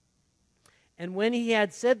 And when he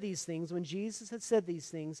had said these things, when Jesus had said these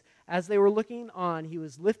things, as they were looking on, he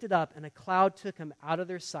was lifted up, and a cloud took him out of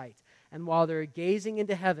their sight. And while they were gazing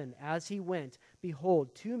into heaven as he went,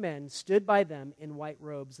 behold, 2 men stood by them in white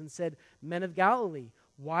robes and said, Men of Galilee,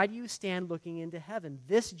 why do you stand looking into heaven?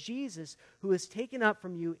 This Jesus who is taken up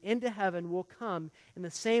from you into heaven will come in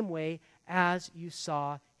the same way as you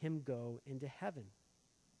saw him go into heaven.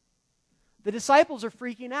 The disciples are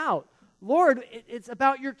freaking out. Lord, it's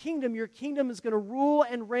about your kingdom. Your kingdom is going to rule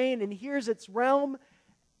and reign, and here's its realm.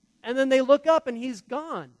 And then they look up, and he's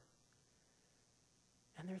gone.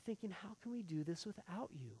 And they're thinking, how can we do this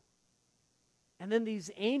without you? And then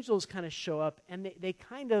these angels kind of show up, and they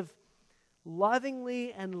kind of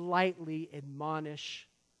lovingly and lightly admonish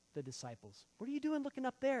the disciples. What are you doing looking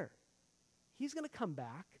up there? He's going to come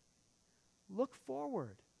back. Look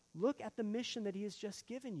forward. Look at the mission that he has just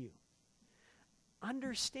given you.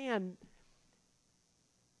 understand,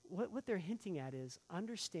 what they're hinting at is,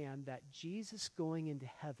 understand that Jesus going into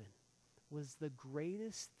heaven was the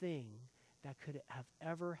greatest thing that could have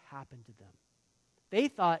ever happened to them. They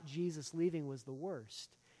thought Jesus leaving was the worst.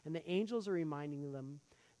 And the angels are reminding them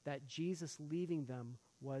that Jesus leaving them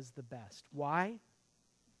was the best. Why?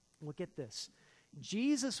 Look at this.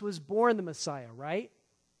 Jesus was born the Messiah, right?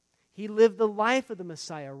 He lived the life of the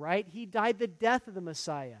Messiah, right? He died the death of the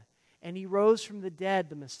Messiah. And he rose from the dead,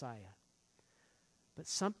 the Messiah. But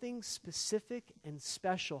something specific and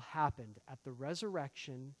special happened at the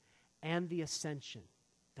resurrection and the ascension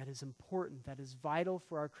that is important, that is vital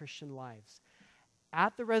for our Christian lives.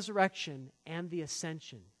 At the resurrection and the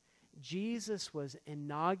ascension, Jesus was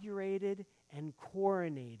inaugurated and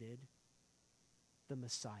coronated the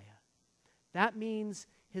Messiah. That means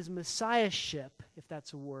his Messiahship, if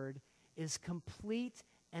that's a word, is complete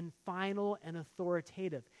and final and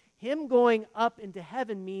authoritative. Him going up into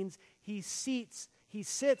heaven means he sits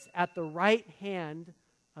at the right hand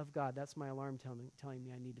of God. That's my alarm telling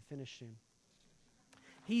me I need to finish soon.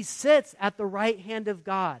 He sits at the right hand of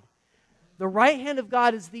God. The right hand of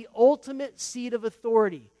God is the ultimate seat of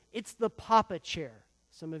authority. It's the Papa chair.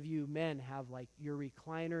 Some of you men have like your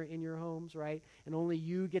recliner in your homes, right? And only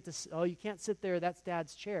you get to, you can't sit there, that's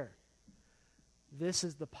Dad's chair. This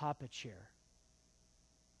is the Papa chair.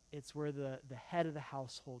 It's where the head of the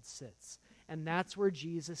household sits. And that's where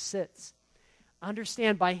Jesus sits.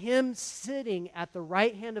 Understand, by him sitting at the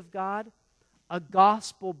right hand of God, a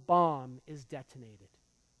gospel bomb is detonated.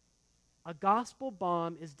 A gospel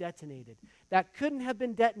bomb is detonated. That couldn't have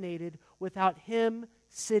been detonated without him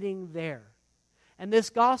sitting there. And this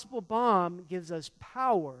gospel bomb gives us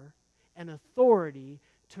power and authority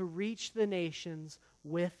to reach the nations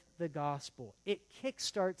with the gospel. It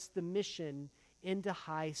kickstarts the mission into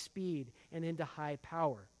high speed and into high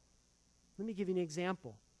power. Let me give you an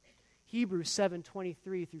example. Hebrews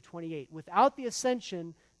 7:23 through 28. Without the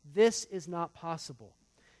ascension, this is not possible.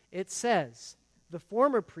 It says, the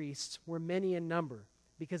former priests were many in number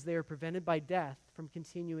because they are prevented by death from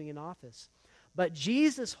continuing in office. But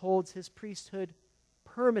Jesus holds his priesthood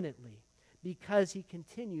permanently because he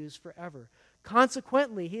continues forever.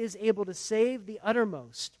 Consequently, he is able to save the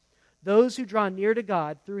uttermost, those who draw near to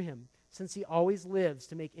God through him, since he always lives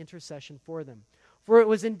to make intercession for them. For it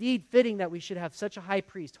was indeed fitting that we should have such a high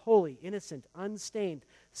priest, holy, innocent, unstained,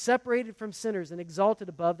 separated from sinners, and exalted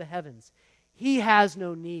above the heavens. He has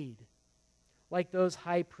no need, like those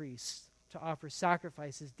high priests, to offer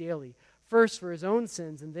sacrifices daily, first for his own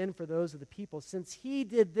sins and then for those of the people, since he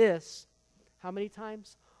did this, how many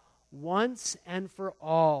times? Once and for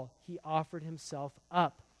all, he offered himself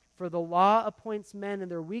up. For the law appoints men in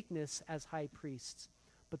their weakness as high priests,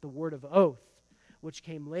 but the word of oath, which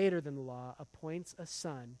came later than the law, appoints a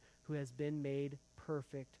son who has been made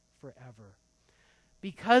perfect forever.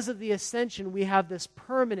 Because of the ascension, we have this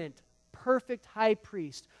permanent, perfect high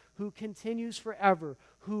priest who continues forever,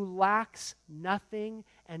 who lacks nothing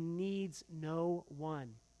and needs no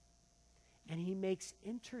one. And he makes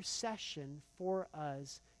intercession for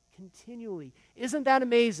us continually. Isn't that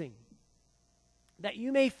amazing? That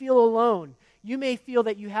you may feel alone. You may feel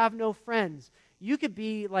that you have no friends. You could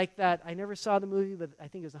be like that. I never saw the movie, but I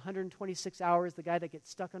think it was 126 Hours, the guy that gets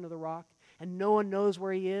stuck under the rock, and no one knows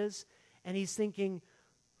where he is. And he's thinking,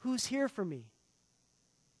 who's here for me?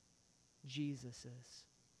 Jesus is.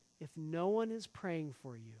 If no one is praying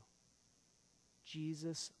for you,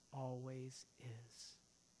 Jesus always is.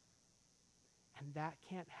 And that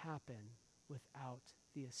can't happen without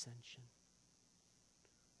the ascension.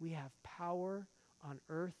 We have power on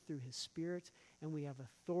earth through his Spirit, and we have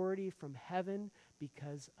authority from heaven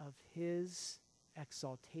because of his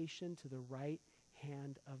exaltation to the right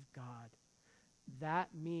hand of God. That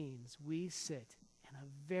means we sit in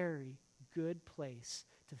a very good place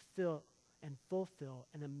to fill and fulfill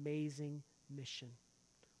an amazing mission.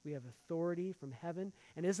 We have authority from heaven.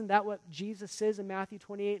 And isn't that what Jesus says in Matthew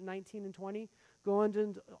 28, 19 and 20? Go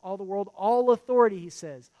into all the world. All authority, he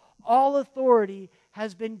says. All authority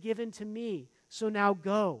has been given to me. So now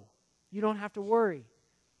go. You don't have to worry.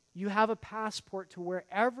 You have a passport to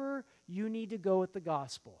wherever you need to go with the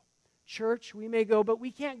gospel. Church, we may go, but we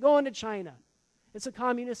can't go into China. It's a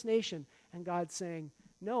communist nation. And God's saying,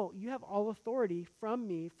 no, you have all authority from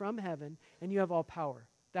me, from heaven, and you have all power.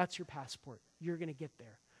 That's your passport. You're going to get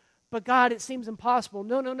there. But God, it seems impossible.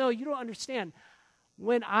 No, you don't understand.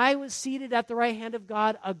 When I was seated at the right hand of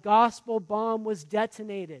God, a gospel bomb was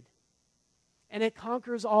detonated. And it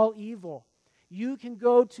conquers all evil. You can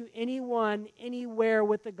go to anyone, anywhere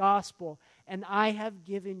with the gospel, and I have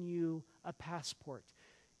given you a passport.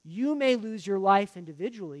 You may lose your life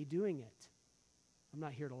individually doing it, I'm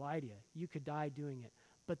not here to lie to you. You could die doing it.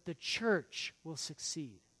 But the church will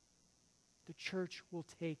succeed. The church will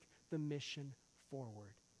take the mission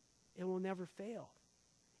forward. It will never fail.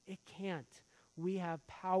 It can't. We have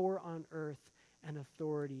power on earth and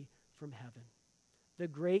authority from heaven. The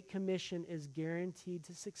Great Commission is guaranteed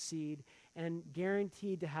to succeed and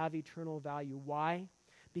guaranteed to have eternal value. Why?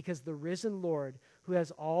 Because the risen Lord, who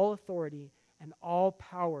has all authority and all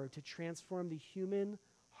power to transform the human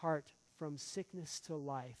heart from sickness to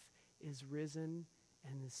life, is risen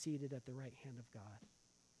and is seated at the right hand of God.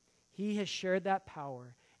 He has shared that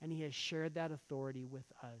power and he has shared that authority with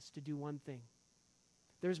us to do one thing.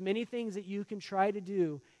 There's many things that you can try to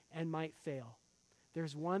do and might fail.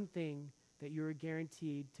 There's one thing that you're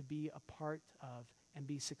guaranteed to be a part of and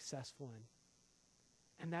be successful in.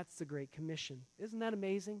 And that's the Great Commission. Isn't that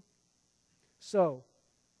amazing? So,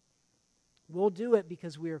 we'll do it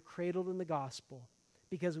because we are cradled in the gospel,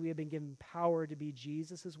 because we have been given power to be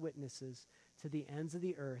Jesus' witnesses to the ends of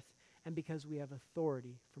the earth, and because we have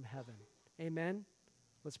authority from heaven. Amen?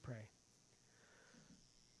 Let's pray.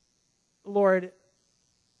 Lord,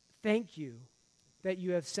 thank you that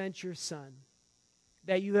you have sent your Son,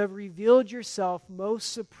 that you have revealed yourself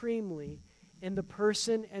most supremely in the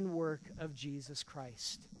person and work of Jesus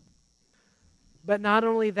Christ. But not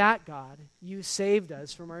only that, God, you saved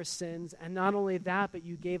us from our sins, and not only that, but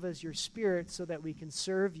you gave us your Spirit so that we can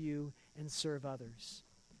serve you and serve others.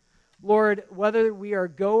 Lord, whether we are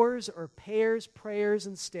goers or payers, prayers,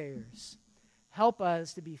 and stayers, help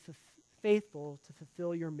us to be faithful to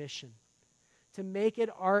fulfill your mission, to make it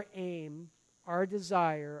our aim, our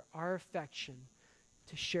desire, our affection,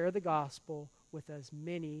 to share the gospel with as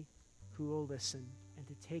many who will listen, and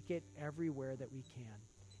to take it everywhere that we can.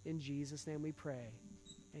 In Jesus' name we pray.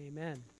 Amen.